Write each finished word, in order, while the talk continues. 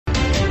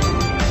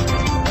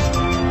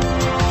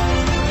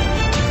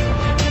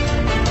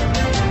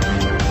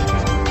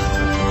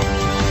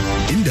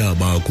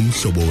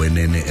kumhlobo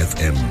wenene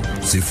FM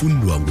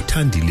zifundwa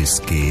nguThandile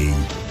Skey.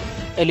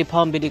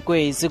 Eliphambili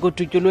kwezi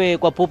kudutyulwe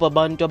kwabhubha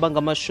abantu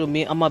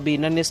abangamashumi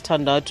amabini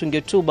anesithandathu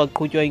ngethuba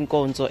qhutywa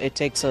inkonzo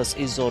eTexas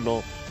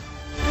izolo.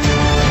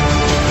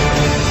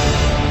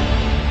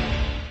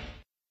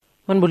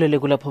 Manibulele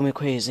kulapho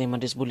mekhwezi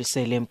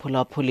mandisibulisele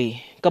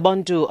mphulaphuli.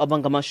 Ngabantu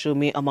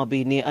abangamashumi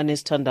amabini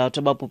anesithandathu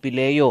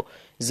ababhubhileyo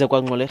ze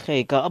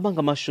kwangxolerheka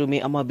abangamashumi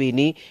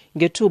amabini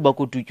ngethuba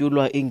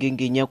kudutyulwa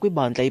inginginya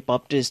kwibandla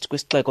iBaptist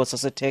kwisxeko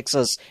sase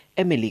Texas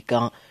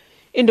eMelika.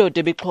 Indoda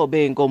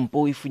ebixhobe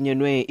nkompu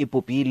ifunyenwe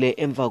ibhubhile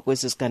emva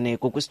kwesi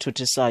siganeko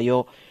kwisithuthi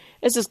sayo.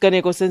 Esi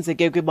siganeko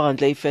senzeke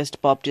kwibandla iFirst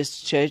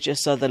Baptist Church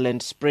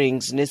eSutherland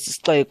Springs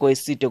nesixeko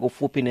eside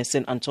kufuphi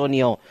neSan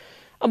Antonio.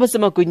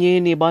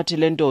 Abasemagunyeni bathi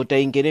le ndoda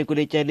ingene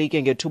kule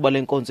tyalike ngethuba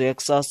lenkonzo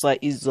yakusasa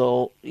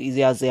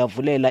yaze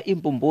yavulela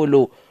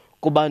impumbulu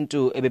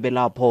kubantu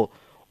ebebelapho.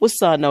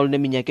 Usana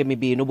oluneminyaka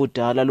emibini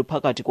ubudala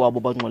luphakathi kwabo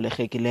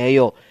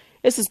bangxolerekileyo.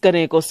 Esi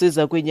siganeko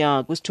siza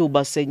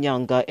kwisithuba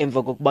senyanga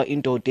emva kokuba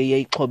indoda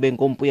eyayixhobe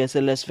ngompu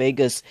yaseLas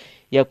Vegas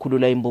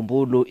yakhulula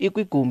imbumbulu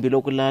ikwigumbi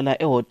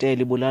lokulala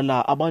ehoteli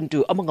ibulala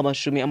abantu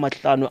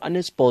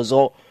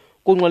abangama-58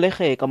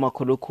 kunxolerheka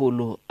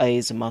amakhulukhulu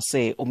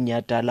ayezimase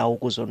umnyhadala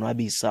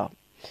ukuzonwabisa.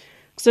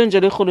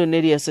 Kusenjalo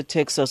irhuluneli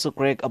yaseTexas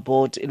uGreg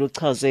Abbott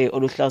iluchaze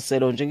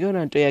oluhlaselo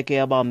njengeyona nto yakhe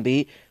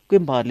yabambi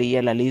kwimbali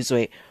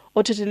yelalizwe.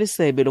 Othethela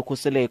isebe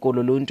lokhuseleko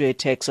loluntu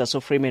eTexas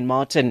uFreeman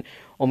Martin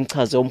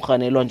omchaze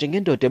umrhanelwa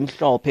njengendoda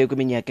emhlophe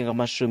kwiminyaka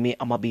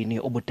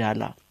engamashumi-20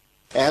 obudala.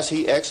 As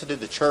he exited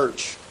the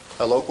church,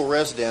 a local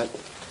resident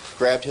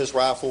grabbed his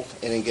rifle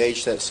and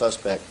engaged that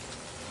suspect.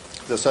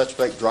 The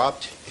suspect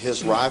dropped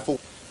his rifle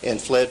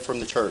and fled from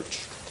the church.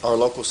 Our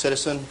local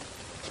citizen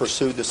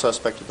pursued the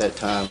suspect at that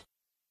time.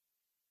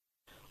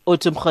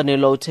 Uthi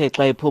umrhanelwa uthe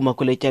xa ephuma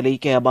kule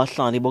tyalike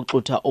abahlali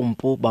boxutha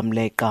umpu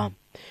bamleqa.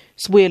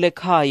 Sibuyele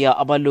ekhaya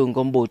abalungu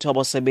ombutho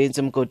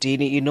abasebenzi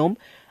emgodini inom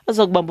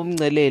aza kubamba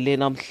umngcelele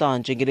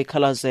namhlanje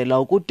ngelikhalazela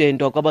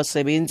ukudendwa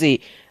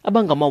kwabasebenzi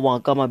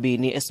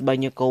abangama-2,000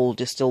 esibanye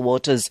Gold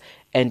Stillwaters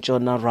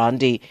eNtshona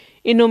Randi.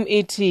 Inom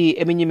ithi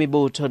eminye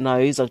imibutho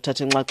nayo iza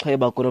kuthatha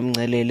inxaxheba kulo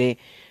mngcelele.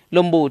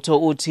 Lo mbutho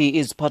uthi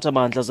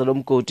iziphathamandla zalo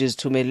mgodi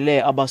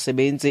zithumelele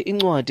abasebenzi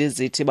incwadi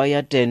ezithi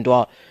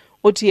bayadendwa.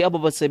 Uthi abo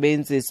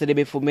basebenzi sele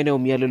befumene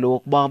umyalelo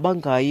wokuba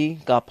bangayi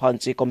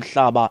ngaphansi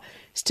komhlaba.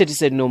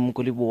 Sithethise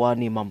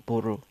nomgulibuwani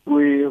Mampuru.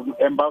 We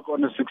embark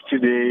on a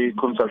 60-day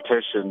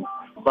consultation,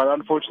 but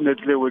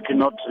unfortunately we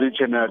cannot reach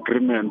an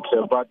agreement.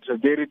 But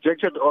they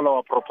rejected all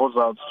our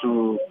proposals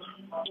to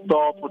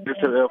stop this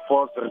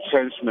forced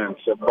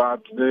retrenchments.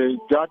 But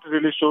that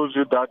really shows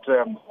you that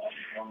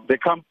the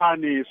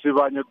company,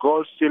 Sibanye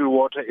Gold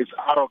Stillwater, is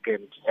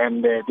arrogant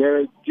and they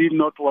did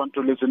not want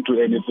to listen to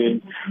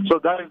anything. So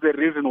that is the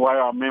reason why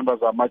our members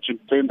are marching,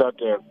 saying that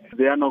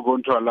they are not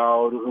going to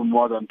allow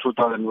more than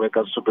 2,000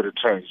 workers to be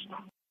retrenched.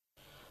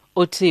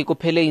 Uthi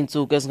kuphele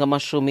iintsuku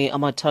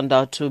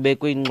ezingama-60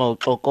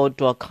 bekwingxoxo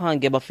kodwa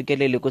khange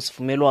bafikelele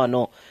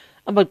kwisivumelwano.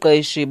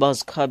 Abaqeshi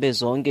bazikhabe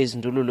zonke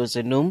izindululo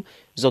zenum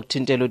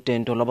zokuthintela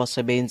udendo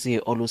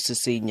lwabasebenzi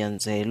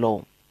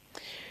olusisinyanzelo.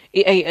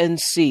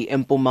 I-ANC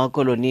eMpuma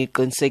Koloni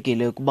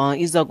iqinisekile ukuba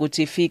iza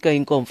kuthi ifika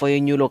inkomfa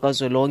yonyulo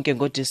kazwelonke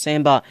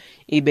ngoDisemba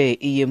ibe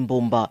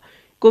iyimbumba.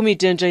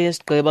 Komiti entsha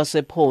yesigqeba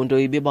sephondo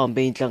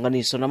ibibambe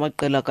intlanganiso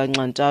namaqela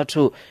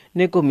kanxantathu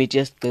nekomiti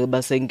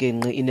yesigqeba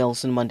sengingqi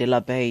iNelson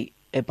Mandela Bay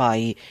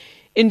eBhayi.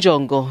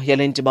 Injongo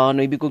yale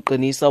ndibano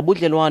ibikuqinisa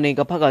ubudlelwane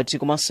ngaphakathi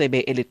kumasebe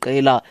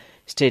eliqela.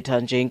 Sithetha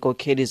nje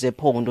inkokheli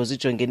zephondo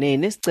zijongene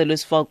nesicelo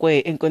esifakwe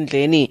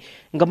enkundleni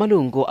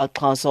ngamalungu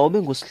axhasa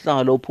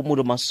obengusihlalo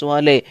uPhumulo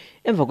Masualle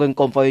emva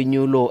kwenkomfa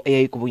yonyulo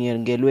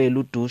eyayigubunyengelwe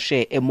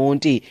ludushe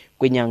eMonti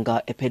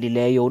kwinyanga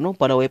ephelileyo.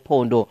 Unobhala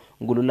wephondo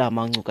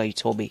Ngululama Ncuka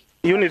Ithobi.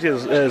 Unity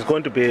is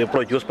going to be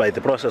produced by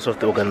the process of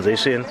the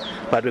organization,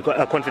 but we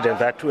are confident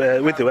that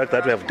with the work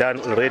that we have done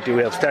already,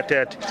 we have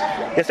started.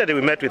 Yesterday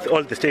we met with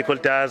all the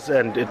stakeholders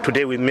and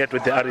today we met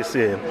with the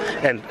REC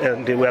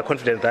and we are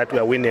confident that we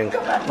are winning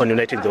on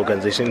uniting the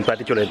organization, in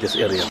particular in this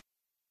area.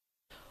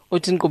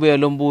 Uthi inkqubo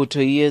yalo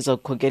mbutho iyeza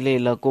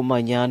kukhokelela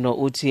kumanyano.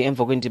 Uthi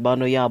emva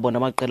kwendibano yabo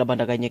namaqela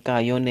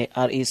abandakanyekayo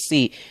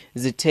ne-REC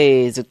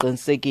zithe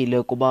ziqinisekile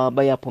ukuba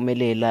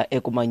bayaphumelela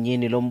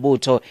ekumanyeni lo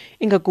mbutho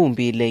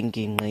ingakumbi le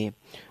ngingqi.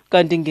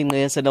 Kanti ingingqi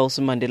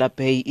yaseNelson Mandela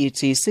Bay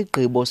ithi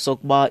isigqibo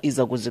sokuba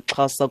iza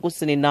kuzixhasa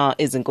kusini na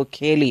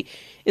ezinkokheli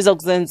iza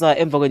kuzenza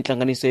emva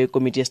kwentlanganiso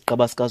yekomiti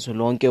yesigqeba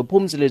sikazwelonke.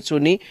 uPhumzile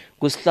Thuni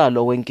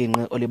kusihlalo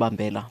wengingqi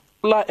olibambela.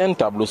 La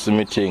NWC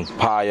meeting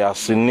phaya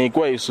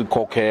sinikwe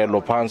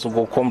isikhokhelo phansi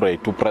koComrade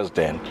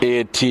uPresident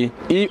ethi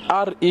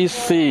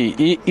iREC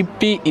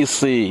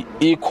iPEC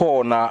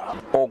ikhona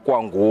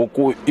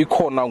okwangoku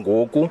ikhona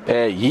ngoku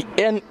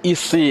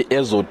yiNEC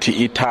ezothi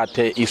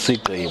ithathe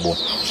isigqibo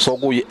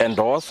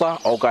sokuyiendosa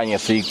okanye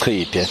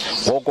siyichithe.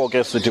 Ngoko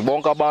ke sithi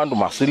bonke abantu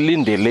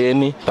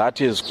masilindeleni,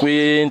 that is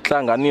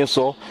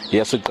kwintlanganiso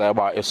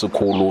yesigqeba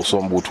esikhulu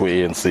sombutho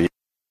weANC.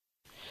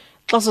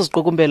 Xa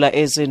siziqukumbela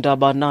ezi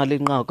ndaba nalo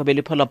inqaku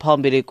beliphala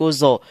phambili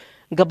kuzo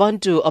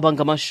Ngabantu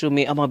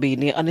abangamashumi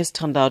amabini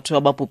anesithandathu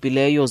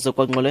ababhubhileyo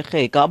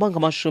zokwangqolekeka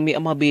abangamashumi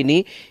amabini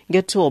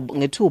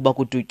ngethuba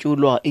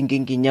kudutyulwa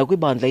inginginya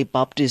kwibandla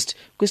iBaptist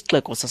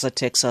kwisxeko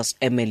sase-Texas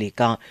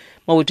eMelika.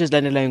 Mawuthi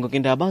ezilandelayo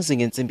ngokindaba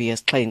zingentsimbi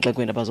yesixhenxe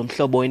kwiindaba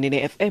zomhlobo wenene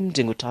FM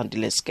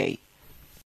ndinguthandile SK.